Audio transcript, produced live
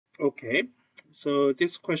Okay, so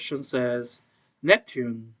this question says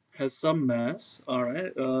Neptune has some mass. All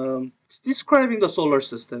right, it's describing the solar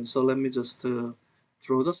system. So let me just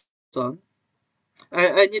draw the sun.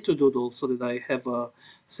 I need to doodle so that I have a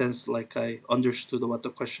sense like I understood what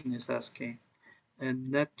the question is asking.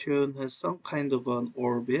 And Neptune has some kind of an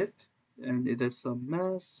orbit, and it has some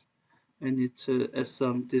mass, and it has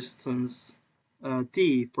some distance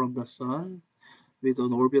d from the sun with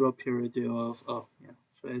an orbital period of yeah.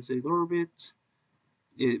 So as it orbits,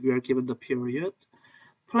 we are given the period.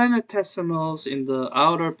 Planetesimals in the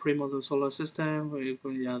outer primordial solar system.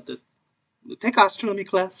 Yeah, take astronomy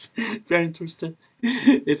class. Very interested.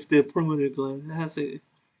 If the primordial glass has a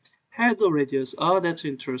had a radius. Ah, that's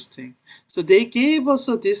interesting. So they gave us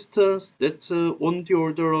a distance that's on the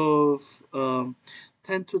order of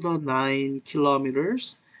 10 to the 9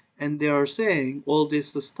 kilometers. And they are saying all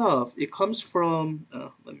this stuff, it comes from,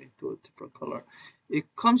 let me do a different color.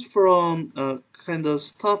 It comes from kind of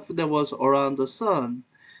stuff that was around the sun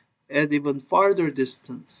at even farther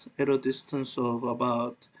distance, at a distance of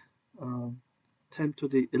about um, 10 to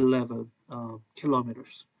the 11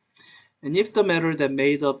 kilometers. And if the matter that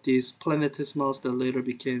made up these planetesimals that later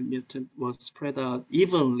became mutant was spread out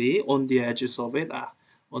evenly on the edges of it,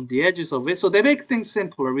 on the edges of it, so they make things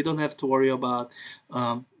simpler. We don't have to worry about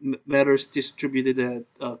matters distributed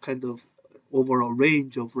at kind of over a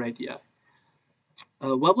range of radii.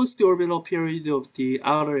 What was the orbital period of the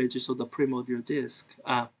outer edges of the primordial disk?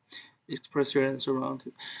 Express your answer around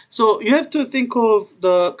it. So you have to think of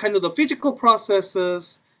the kind of the physical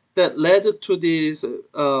processes that led to these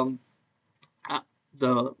uh,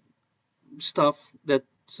 the stuff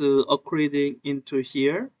that's upgrading into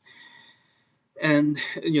here and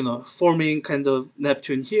forming kind of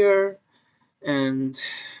Neptune here and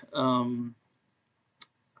um,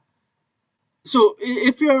 so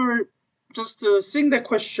if you're just seeing that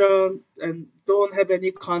question and don't have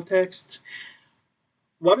any context,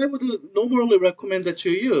 what I would normally recommend that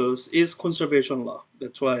you use is conservation law.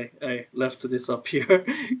 That's why I left this up here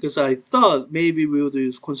because I thought maybe we would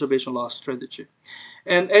use conservation law strategy.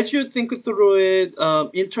 And as you think through it,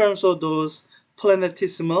 in terms of those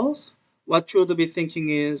planetesimals, what you would be thinking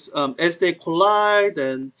is as they collide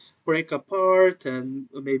and break apart and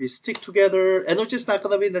maybe stick together, energy is not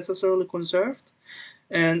going to be necessarily conserved.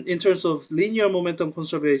 And in terms of linear momentum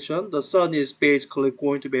conservation, the sun is basically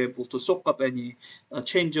going to be able to soak up any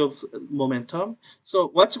change of momentum. So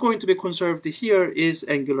what's going to be conserved here is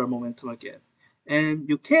angular momentum again. And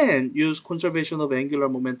you can use conservation of angular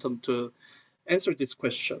momentum to answer this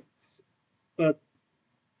question. But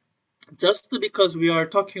just because we are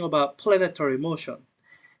talking about planetary motion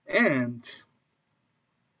and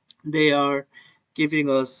they are giving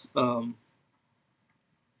us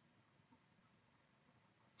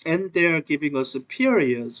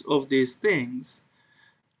periods of these things.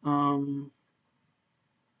 Um,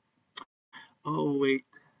 oh wait,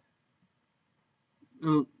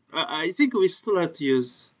 I think we still have to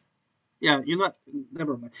use. Yeah, you know,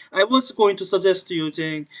 never mind. I was going to suggest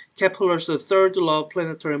using Kepler's third law of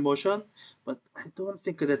planetary motion, but I don't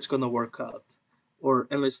think that's gonna work out, or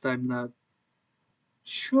at least I'm not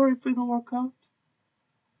sure if it'll work out.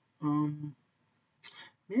 Um,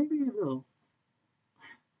 maybe it will.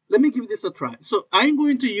 Let me give this a try. So I'm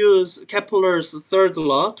going to use Kepler's third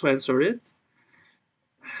law to answer it.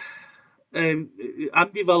 I'm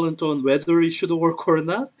ambivalent on whether it should work or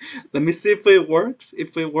not. Let me see if it works.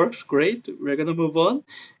 If it works, great. We're gonna move on.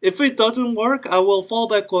 If it doesn't work, I will fall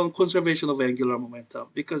back on conservation of angular momentum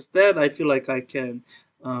because that I feel like I can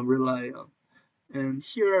rely on. And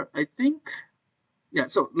here, I think, yeah.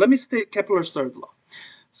 So let me state Kepler's third law.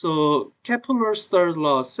 So Kepler's third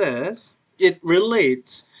law says it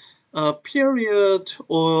relates period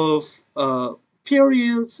of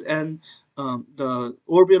periods and the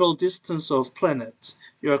orbital distance of planets.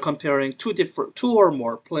 You are comparing two or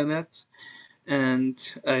more planets, and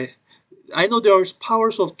I know there's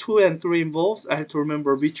powers of 2 and 3 involved. I have to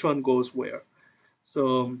remember which one goes where.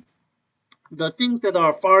 So the things that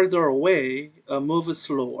are farther away move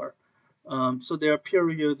slower. So their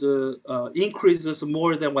period increases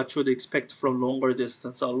more than what you would expect from longer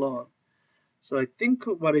distance alone. So I think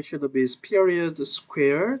what it should be is period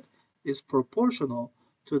squared is proportional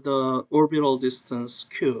to the orbital distance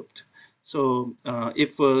cubed. So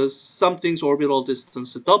if something's orbital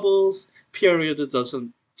distance doubles, period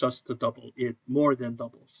doesn't just double, it more than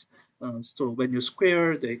doubles. So when you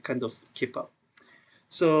square, they kind of keep up.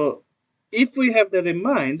 So if we have that in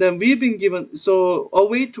mind, then we've been given, so a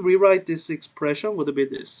way to rewrite this expression would be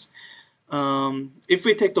this. If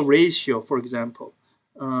we take the ratio, for example,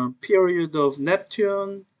 period of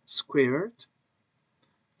Neptune squared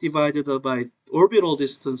divided by orbital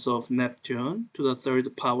distance of Neptune to the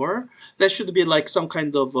third power. That should be like some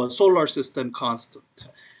kind of a solar system constant.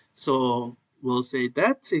 So we'll say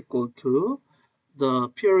that's equal to the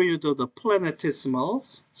period of the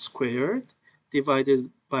planetesimals squared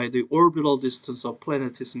divided by the orbital distance of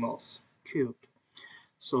planetesimals cubed.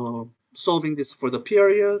 So solving this for the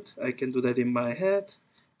period, I can do that in my head.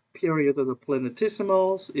 Period of the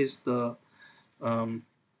planetesimals is um,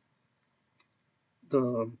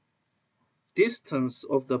 the distance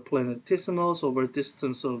of the planetesimals over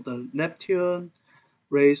distance of the Neptune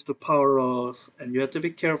raised to power of, and you have to be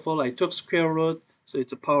careful, I took square root, so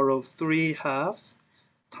it's a power of 3/2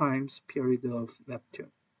 times period of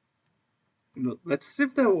Neptune. Let's see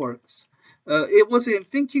if that works. It was in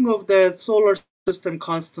thinking of that solar system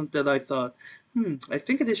constant that I thought, I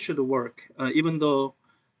think this should work, even though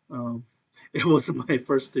um, it wasn't my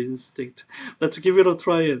first instinct. Let's give it a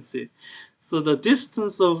try and see. So the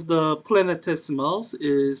distance of the planetesimals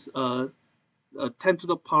is 10 to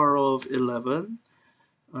the power of 11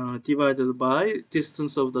 divided by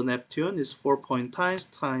distance of the Neptune is 4 point times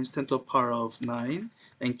 10 to the power of 9,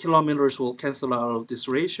 and kilometers will cancel out of this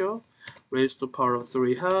ratio, raised to the power of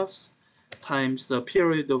 3/2 times the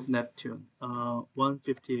period of Neptune,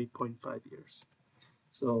 158.5 years.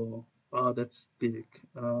 So that's big.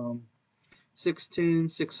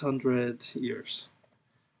 16,600 years.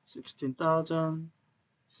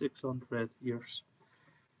 16,600 years.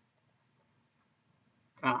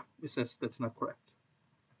 It says that's not correct.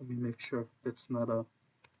 Let me make sure that's not a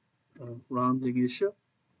rounding issue.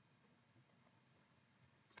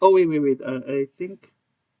 Oh, wait. I think,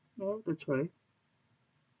 no, that's right.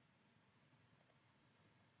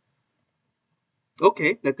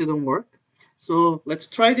 Okay, that didn't work. So let's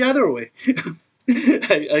try the other way.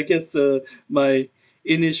 I guess my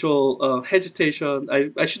initial hesitation,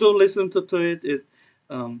 I should have listened to it.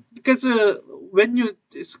 Because when you,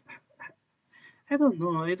 I don't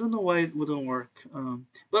know. I don't know why it wouldn't work.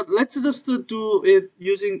 But let's just do it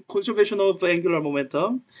using conservation of angular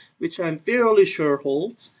momentum, which I'm fairly sure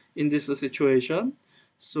holds in this situation.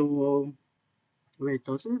 So, wait,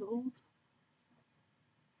 does it hold?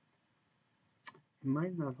 It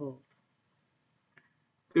might not hold.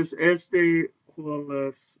 Because as they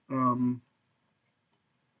coalesce,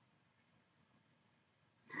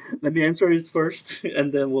 let me answer it first,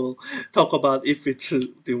 and then we'll talk about if it's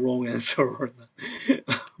the wrong answer or not.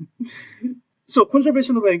 So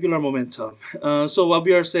conservation of angular momentum. So what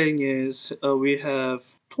we are saying is we have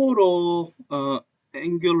total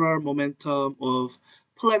angular momentum of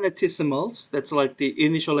planetesimals. That's like the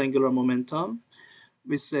initial angular momentum.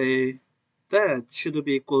 We say that should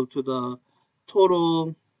be equal to the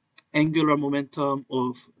total angular momentum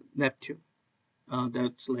of Neptune.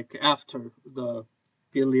 That's like after the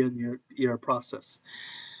billion year process.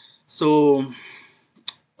 So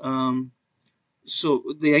um, So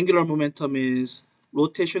the angular momentum is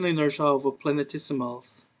rotational inertia of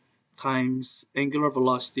planetesimals times angular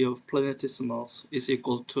velocity of planetesimals is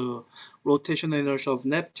equal to rotational inertia of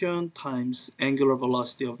Neptune times angular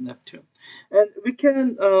velocity of Neptune. And we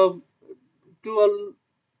can do a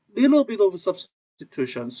little bit of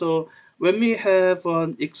substitution. So when we have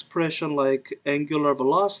an expression like angular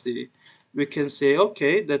velocity, we can say,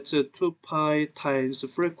 okay, that's a 2 pi times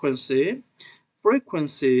frequency.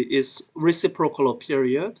 Frequency is reciprocal of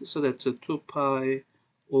period, so that's a 2 pi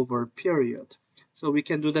over period. So we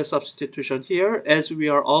can do the substitution here as we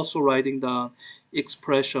are also writing down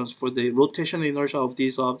expressions for the rotation inertia of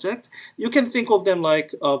these objects. You can think of them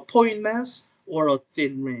like a point mass or a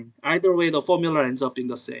thin ring. Either way, the formula ends up being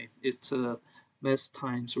the same. It's mass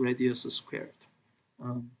times radius squared.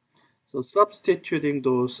 Um, so substituting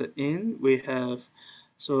those in, we have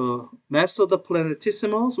mass of the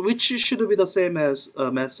planetesimals, which should be the same as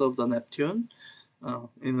mass of the Neptune,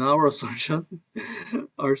 in our assumption,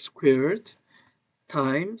 r squared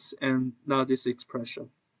times, and now this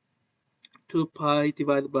expression, 2 pi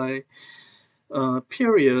divided by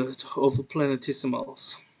period of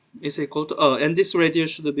planetesimals is equal to, and this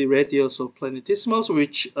radius should be radius of planetesimals,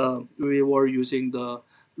 which we were using the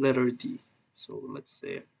letter D. So let's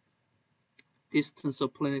say distance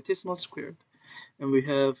of planetesimals squared. And we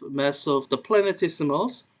have mass of the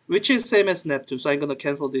planetesimals, which is same as Neptune. So I'm going to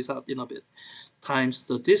cancel this out in a bit. Times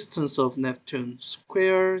the distance of Neptune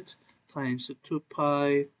squared times 2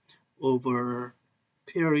 pi over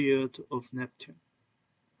period of Neptune.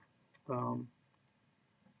 Um,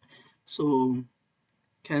 so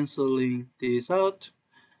canceling this out,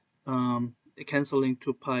 canceling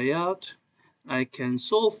 2 pi out, I can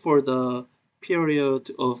solve for the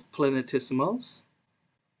period of planetesimals.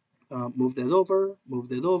 Move that over,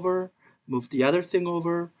 move the other thing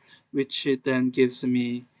over, which it then gives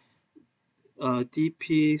me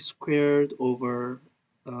dp squared over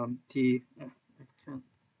d I can't,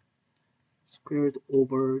 squared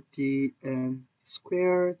over dn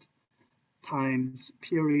squared times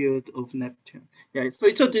period of Neptune. Yeah, so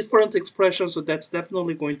it's a different expression, so that's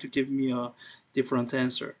definitely going to give me a different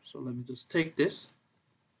answer. So let me just take this.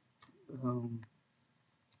 Um,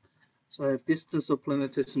 so I have distance of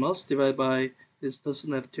planetesimals divided by distance of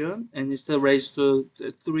Neptune, and instead of raised to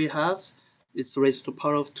 3 halves, it's raised to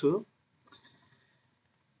power of 2.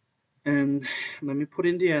 And let me put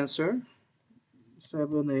in the answer.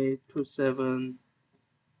 7827.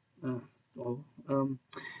 Oh,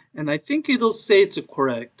 and I think it'll say it's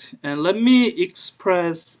correct. And let me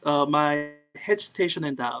express my hesitation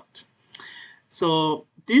and doubt. So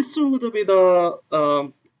this would be the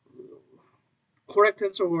correct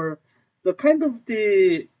answer, or the kind of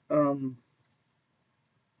the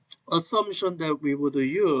assumption that we would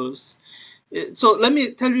use. So let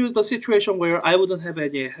me tell you the situation where I wouldn't have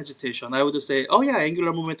any hesitation. I would say, oh yeah,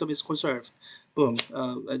 angular momentum is conserved. Boom.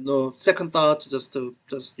 No second thought,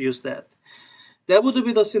 just use that. That would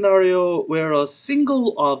be the scenario where a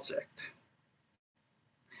single object,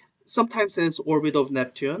 sometimes as orbit of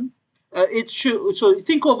Neptune. It should, so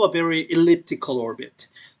think of a very elliptical orbit.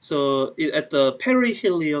 So at the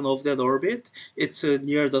perihelion of that orbit, it's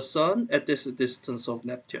near the sun at this distance of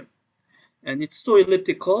Neptune. And it's so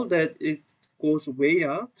elliptical that it goes way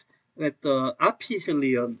out at the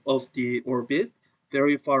aphelion of the orbit,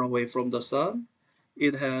 very far away from the sun.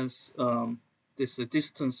 It has this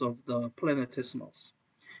distance of the planetesimals.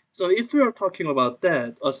 So if we are talking about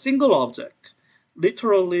that, a single object,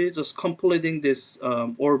 literally just completing this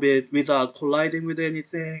orbit without colliding with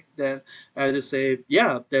anything, then I would say,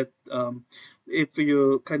 yeah, that if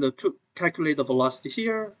you kind of calculate the velocity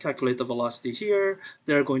here, calculate the velocity here,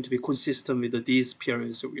 they're going to be consistent with these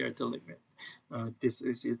periods that we are dealing with. This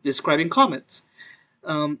is describing comets.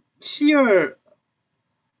 Here,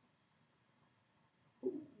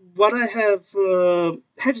 what I have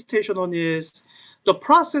hesitation on is the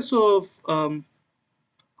process of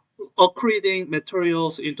accreting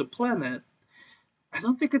materials into planet. I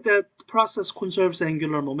don't think that process conserves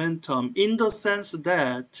angular momentum in the sense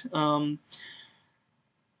that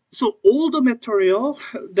so all the material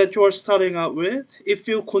that you are starting out with, if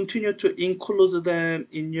you continue to include them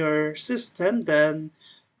in your system,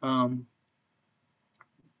 um,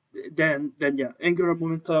 then yeah, angular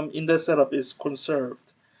momentum in that setup is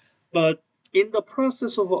conserved. But in the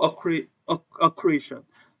process of accretion,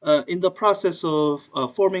 in the process of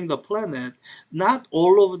forming the planet, not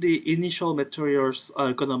all of the initial materials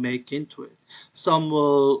are gonna make into it. Some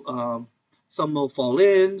will fall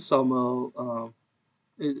in, some will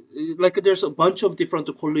like there's a bunch of different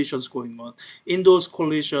collisions going on. In those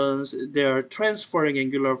collisions, they are transferring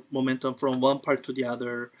angular momentum from one part to the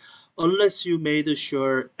other. Unless you made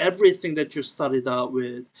sure everything that you started out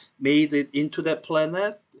with made it into that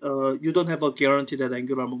planet, you don't have a guarantee that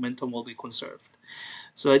angular momentum will be conserved.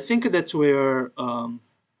 So I think that's where I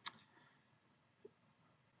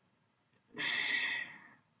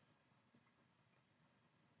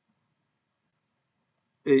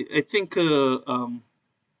think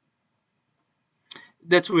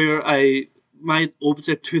that's where I might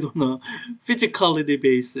object to it on a physicality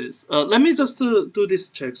basis. Let me just do this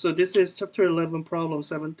check. So this is chapter 11, problem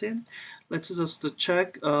 17. Let's just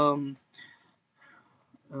check. Uh,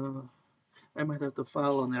 I might have to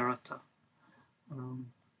file an errata.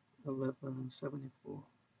 1174.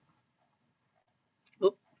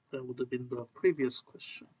 Oh, that would have been the previous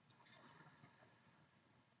question.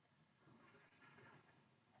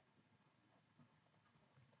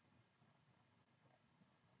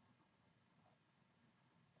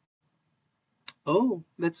 Oh,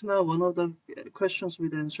 that's now one of the questions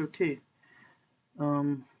with answer K.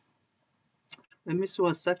 Um, Let me see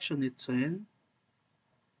what section it's in.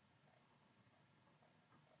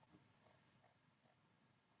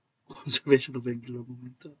 Conservation of angular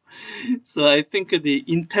momentum. So I think the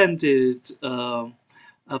intended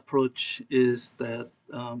approach is that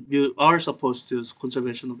you are supposed to use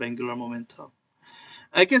conservation of angular momentum.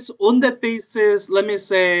 I guess on that basis, let me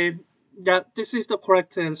say that this is the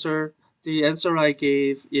correct answer. The answer I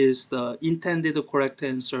gave is the intended correct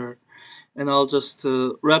answer. And I'll just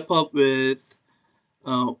wrap up with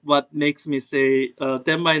what makes me say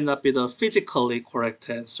that might not be the physically correct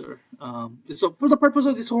answer. So for the purpose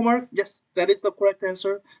of this homework, yes, that is the correct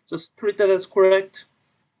answer. Just treat that as correct.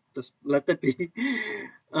 Just let that be.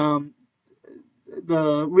 Um,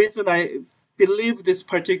 the reason I believe this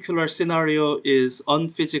particular scenario is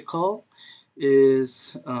unphysical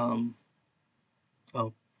is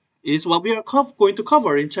oh, is what we are going to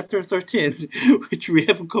cover in chapter 13, which we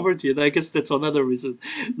haven't covered yet. I guess that's another reason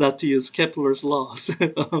not to use Kepler's laws.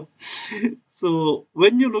 So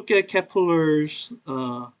when you look at Kepler's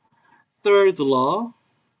third law,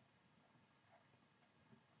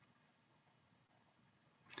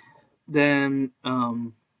 then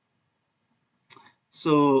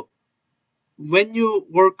so when you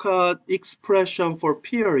work out expression for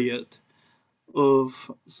period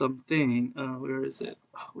of something, where is it?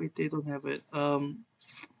 Oh, wait, they don't have it.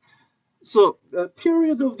 So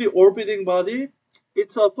period of the orbiting body,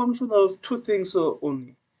 it's a function of two things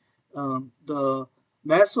only. The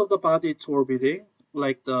mass of the body it's orbiting,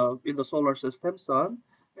 like the in the solar system, sun,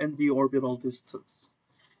 and the orbital distance.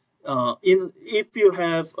 In if you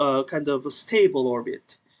have a kind of a stable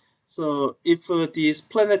orbit, so if these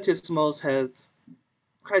planetesimals had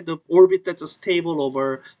kind of orbit that's stable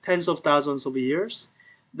over tens of thousands of years,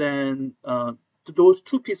 then those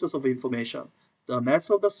two pieces of information, the mass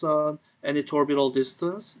of the sun and its orbital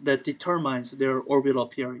distance, that determines their orbital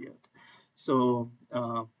period. So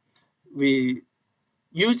we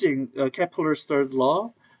using Kepler's third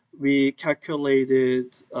law, we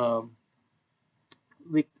calculated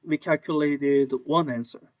we calculated one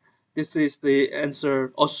answer. This is the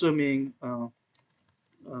answer assuming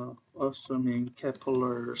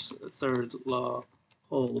Kepler's third law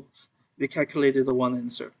holds. We calculated the one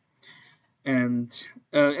answer, and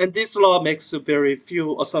this law makes very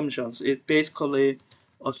few assumptions. It basically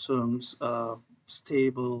assumes a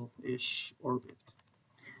stable-ish orbit.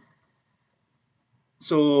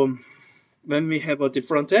 So when we have a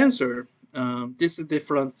different answer, this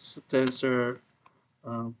different answer.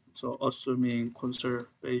 So assuming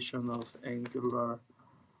conservation of angular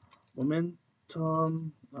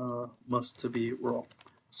momentum must be wrong.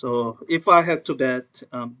 So if I had to bet,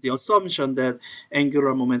 the assumption that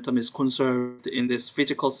angular momentum is conserved in this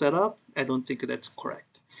physical setup, I don't think that's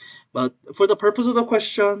correct. But for the purpose of the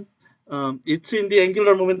question, it's in the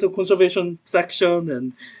angular momentum conservation section,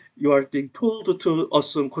 and you are being told to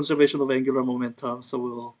assume conservation of angular momentum. So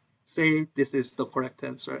we'll say this is the correct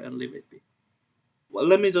answer and leave it be. Well,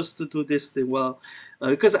 let me just do this thing. Well,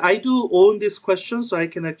 because I do own this question, so I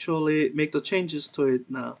can actually make the changes to it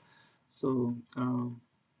now. So,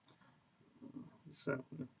 so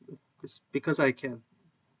because I can.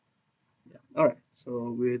 Yeah. All right.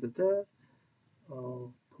 So with that,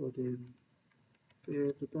 I'll put in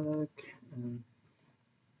feedback and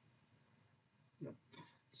yeah.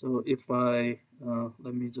 So if I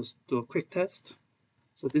let me just do a quick test.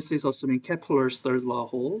 So this is assuming Kepler's third law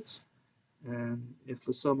holds, and if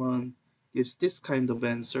someone gives this kind of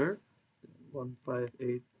answer,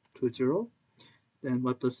 15820. Then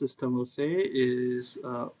what the system will say is,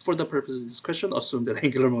 for the purpose of this question, assume that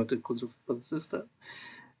angular momentum conserved for the system.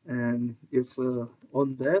 And if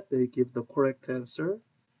on that they give the correct answer,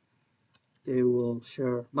 they will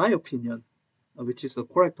share my opinion, which is the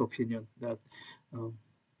correct opinion that um,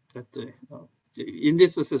 that in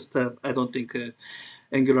this system, I don't think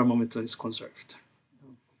angular momentum is conserved.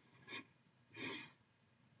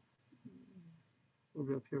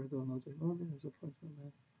 Over a period of another as a function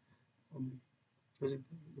only.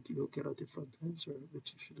 You get a different answer,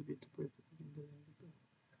 which should be interpreted in the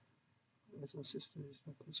as our system is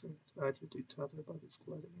not concerned due to other bodies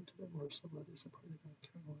colliding into them or some bodies separated by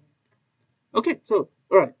thermal. Okay, so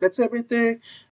all right, that's everything.